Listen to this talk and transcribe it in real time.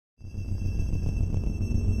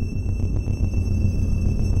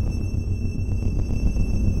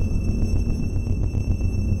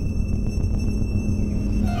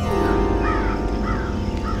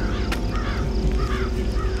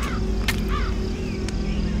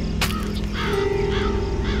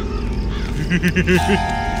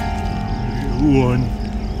One.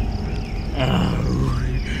 Oh,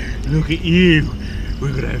 look at you.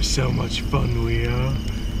 We're gonna have so much fun, we are.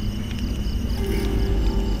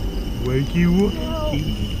 Wakey wakey.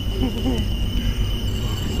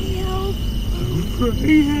 Help. Oh,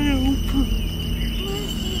 pray help.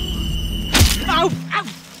 Ow! Ow!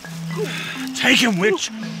 Take him, witch!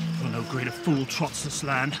 For no greater fool trots this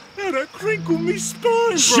land. Oh, that crinkled me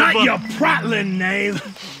spine, Shut brother. your prattling, knave!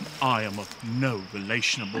 I am of no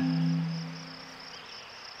relationable.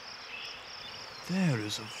 There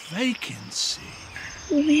is a vacancy.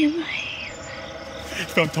 Really?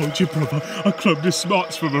 I told you, brother. I clubbed the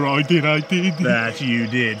smarts from her. I did. That you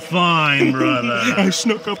did. Fine, brother. I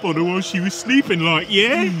snuck up on her while she was sleeping, like,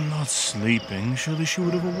 yeah? Not sleeping. Surely she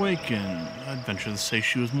would have awakened. I'd venture to say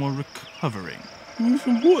she was more recovering.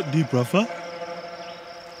 From what, dear brother?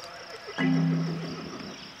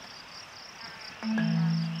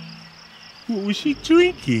 What was she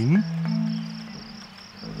drinking?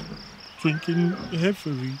 Drinking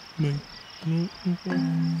heavily, mate.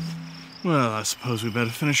 Well, I suppose we better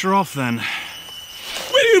finish her off then.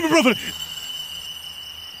 Wait a minute, brother!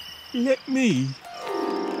 Let me.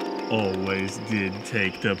 Always did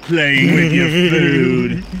take to playing with your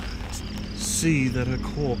food. See that her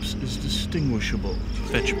corpse is distinguishable.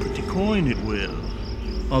 Fetch a pretty coin, it will.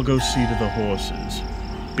 I'll go see to the horses.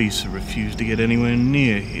 Beasts refuse to get anywhere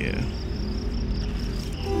near here.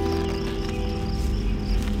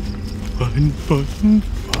 Fun.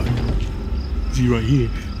 See right here,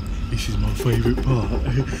 this is my favourite part,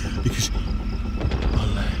 because I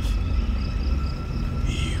laugh,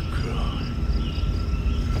 you cry.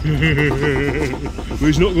 Well,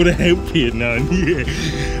 it's not going to help here, none, yeah.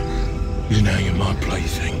 Because now you're my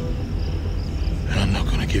plaything, and I'm not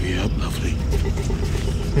going to give you up, lovely.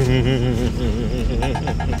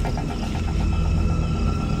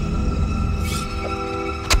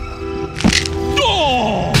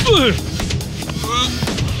 Oh!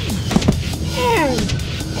 Oh!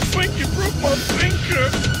 I think you broke my finger!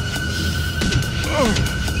 Oh!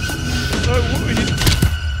 What are you...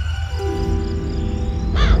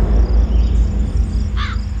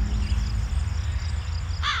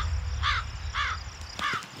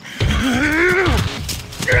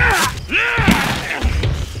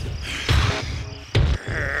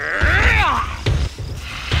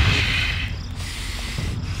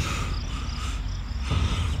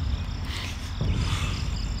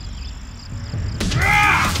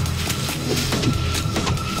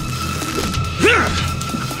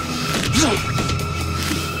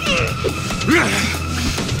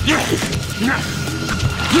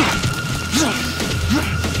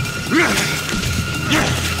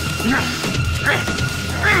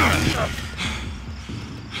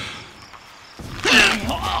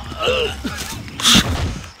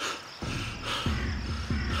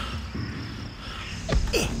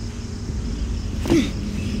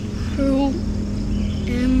 Who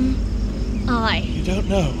am I? You don't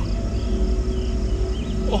know?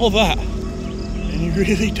 All that? And you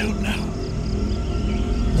really don't know?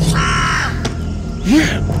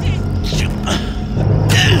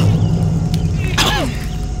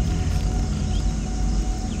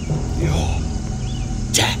 You're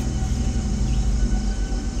dead.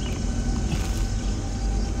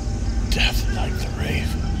 Death like the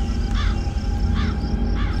raven.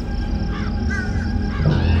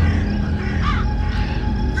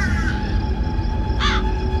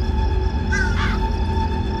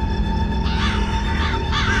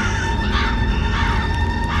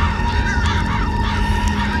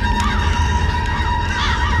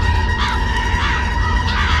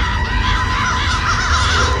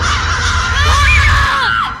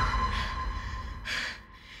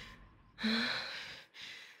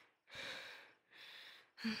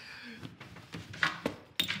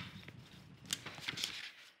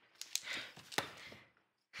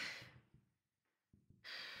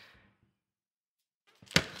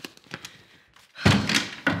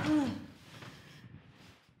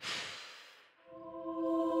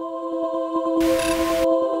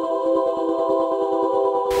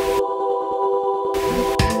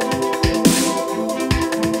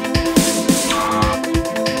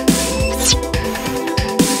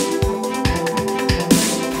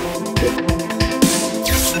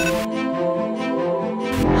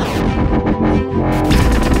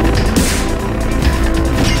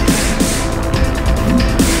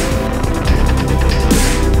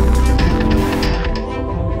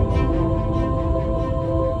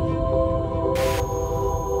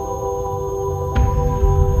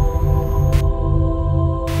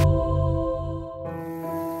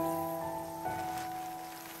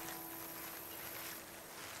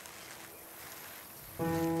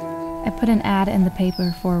 I put an ad in the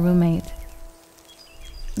paper for a roommate.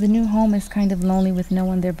 The new home is kind of lonely with no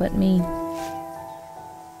one there but me.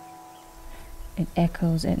 It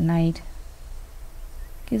echoes at night.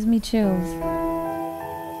 Gives me chills.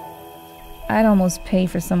 I'd almost pay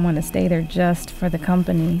for someone to stay there just for the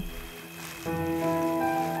company.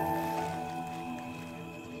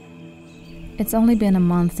 It's only been a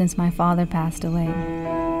month since my father passed away.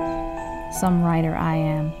 Some writer I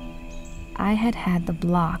am. I had the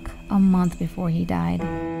block a month before he died.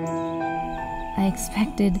 I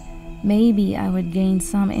expected maybe I would gain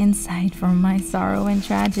some insight from my sorrow and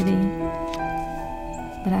tragedy.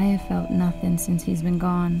 But I have felt nothing since he's been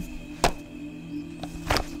gone.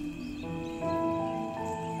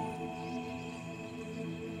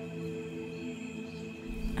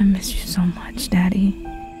 I miss you so much, Daddy.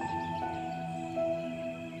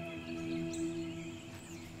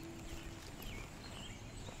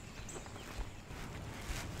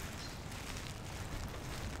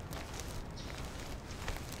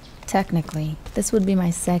 Technically, this would be my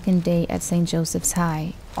second day at St. Joseph's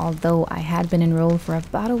High, although I had been enrolled for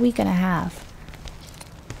about a week and a half.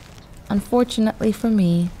 Unfortunately for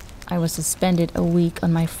me, I was suspended a week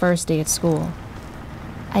on my first day at school.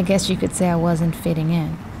 I guess you could say I wasn't fitting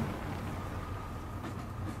in.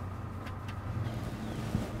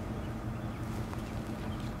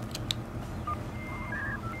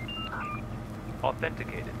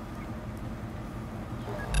 Authenticated.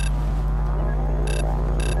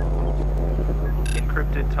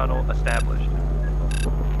 Encrypted tunnel established.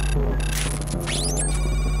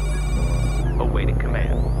 Awaiting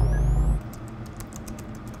command.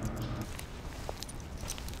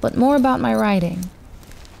 But more about my writing.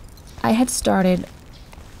 I had started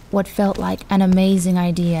what felt like an amazing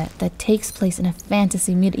idea that takes place in a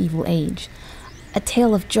fantasy medieval age. A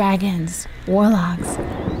tale of dragons, warlocks,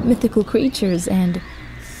 mythical creatures, and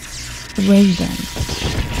Raven.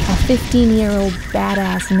 A 15-year-old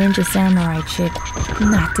badass ninja samurai chick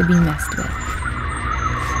not to be messed with.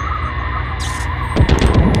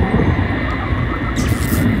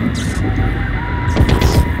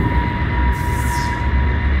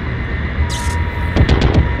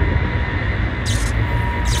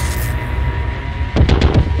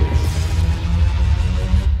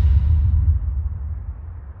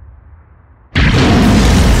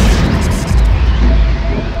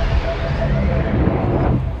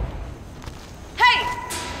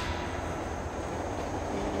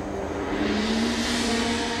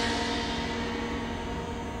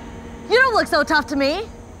 Look so tough to me.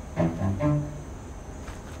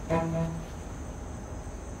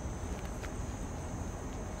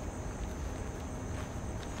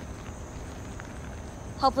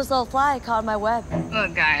 Helpless little fly caught on my web.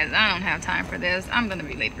 Look, guys, I don't have time for this. I'm gonna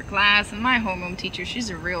be late for class, and my homeroom teacher, she's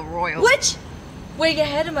a real royal. Which? Where you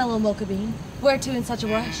headed, my little mocha bean? Where to in such a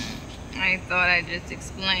rush? I thought I'd just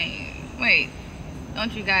explain. Wait,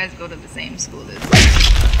 don't you guys go to the same school as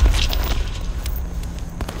me?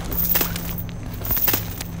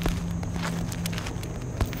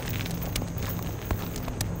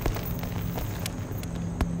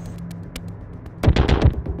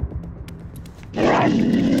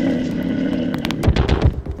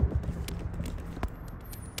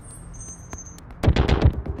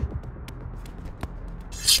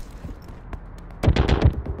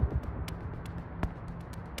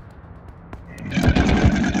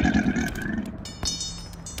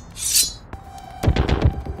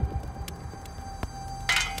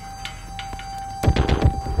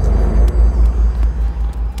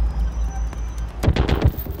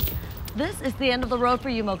 This is the end of the road for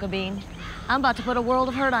you, Mocha Bean. I'm about to put a world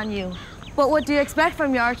of hurt on you. But what do you expect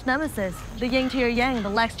from your arch nemesis? The yin to your yang, the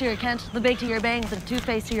Lex to your Kent, the big to your bangs, and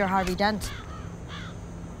Two-Face to your Harvey Dent.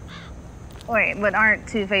 Wait, but aren't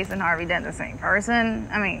Two-Face and Harvey Dent the same person?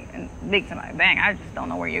 I mean, big to my bang, I just don't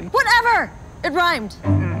know where you're... Whatever! It rhymed.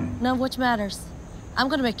 None of which matters. I'm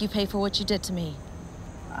gonna make you pay for what you did to me.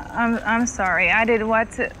 I'm sorry, I did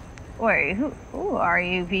what to... Wait, who are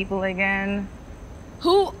you people again?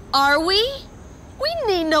 Who are we? We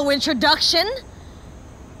need no introduction.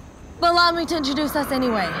 But allow me to introduce us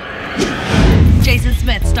anyway. Jason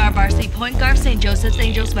Smith, star varsity point guard, St. Joseph's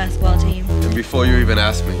Angels basketball team. And before you even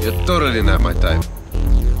ask me, you're totally not my type.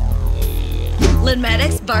 Lynn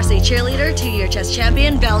Maddox, varsity cheerleader, 2-year chess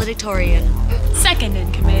champion, valedictorian. Second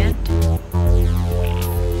in command.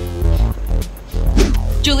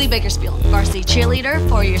 Julie Bakersfield, varsity cheerleader,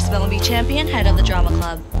 4-year spelling bee champion, head of the drama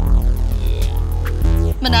club.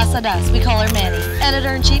 Manasa Das, we call her Manny,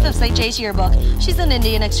 editor-in-chief of St. J's Yearbook. She's an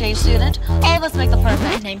Indian exchange student. All of us make the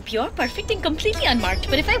perfect. I'm pure, perfect, and completely unmarked.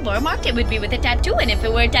 But if I were marked, it would be with a tattoo. And if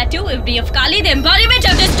it were a tattoo, it would be of Kali, the embodiment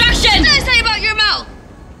of destruction! What did I say about your mouth?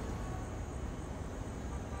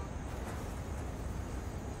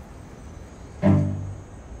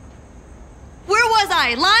 Where was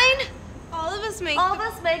I? Line? All of us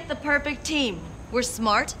make the perfect team. We're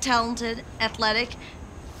smart, talented, athletic,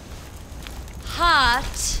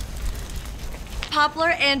 hot, popular,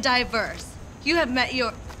 and diverse. You have met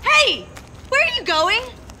your... Hey! Where are you going?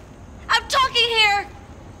 I'm talking here!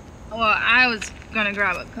 Well, I was gonna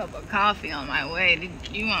grab a cup of coffee on my way. Did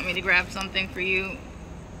you want me to grab something for you?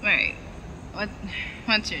 Wait,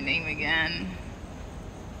 what's your name again?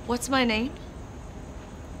 What's my name?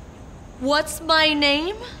 What's my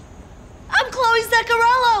name? I'm Chloe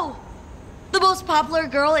Zaccarello! The most popular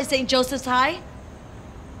girl at St. Joseph's High.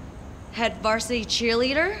 Head varsity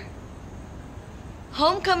cheerleader.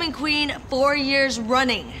 Homecoming queen 4 years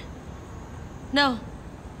running. No,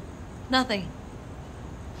 nothing.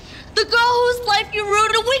 The girl whose life you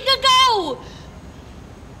ruined a week ago!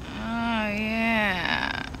 Oh,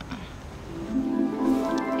 yeah.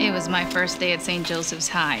 It was my first day at St. Joseph's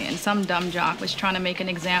High, and some dumb jock was trying to make an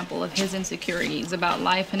example of his insecurities about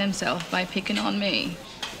life and himself by picking on me.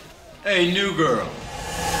 Hey, new girl.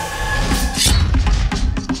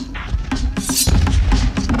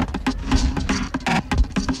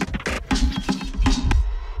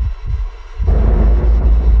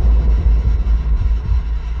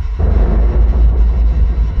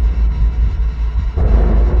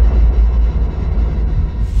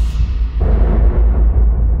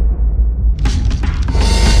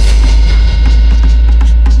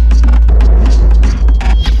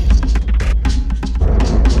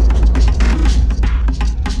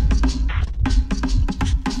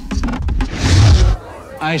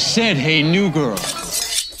 I said, hey, new girl.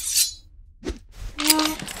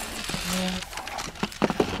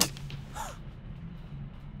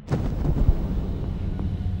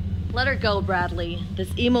 Let her go, Bradley.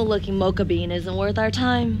 This emo-looking mocha bean isn't worth our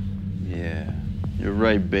time. Yeah, you're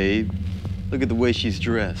right, babe. Look at the way she's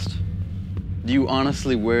dressed. Do you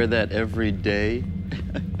honestly wear that every day?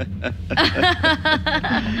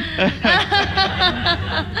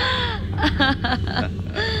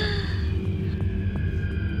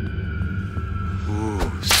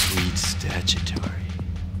 Ooh, sweet statutory.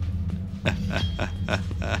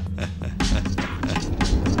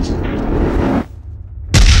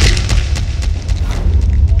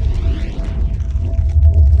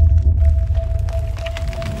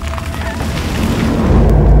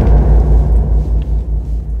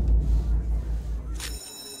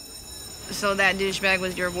 So that douchebag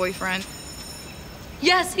was your boyfriend?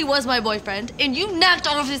 Yes, he was my boyfriend, and you knocked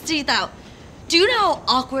all of his teeth out. Do you know how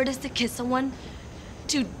awkward it is to kiss someone?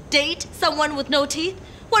 To date someone with no teeth?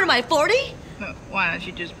 What am I, 40? Why don't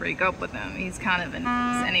you just break up with him? He's kind of an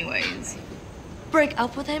ass anyways. Break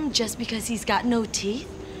up with him just because he's got no teeth?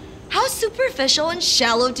 How superficial and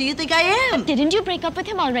shallow do you think I am? Didn't you break up with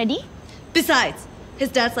him already? Besides, his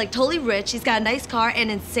dad's like totally rich, he's got a nice car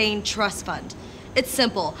and insane trust fund. It's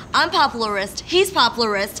simple. I'm popularist, he's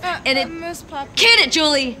popularist, and it... Miss Kid it,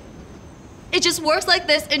 Julie! It just works like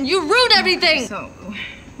this and you ruined everything! So,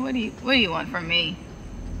 what do you want from me?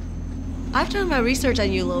 I've done my research on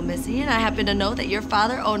you, little missy, and I happen to know that your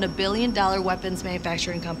father owned $1 billion weapons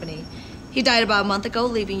manufacturing company. He died about a month ago,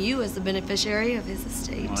 leaving you as the beneficiary of his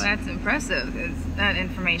estate. Well, that's impressive, because that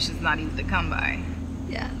information's not easy to come by.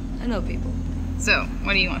 Yeah, I know people. So,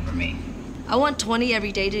 what do you want from me? I want 20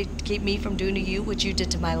 every day to keep me from doing to you what you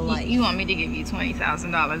did to my life. You want me to give you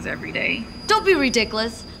 $20,000 every day? Don't be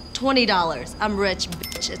ridiculous. $20. I'm rich,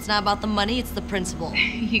 bitch. It's not about the money, it's the principle.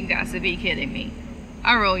 You got to be kidding me.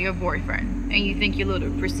 I roll your boyfriend, and you think your little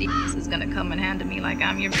procedures is gonna come in hand to me like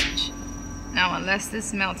I'm your bitch. Now, unless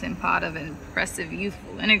this melting pot of impressive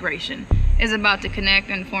youthful integration is about to connect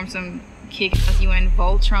and form some kick-ass UN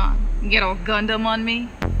Voltron, get all Gundam on me,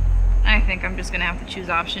 I think I'm just gonna have to choose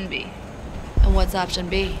option B. And what's option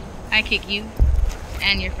B? I kick you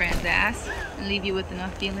and your friend's ass and leave you with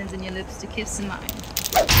enough feelings in your lips to kiss in mine.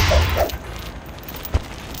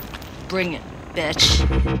 Bring it, bitch.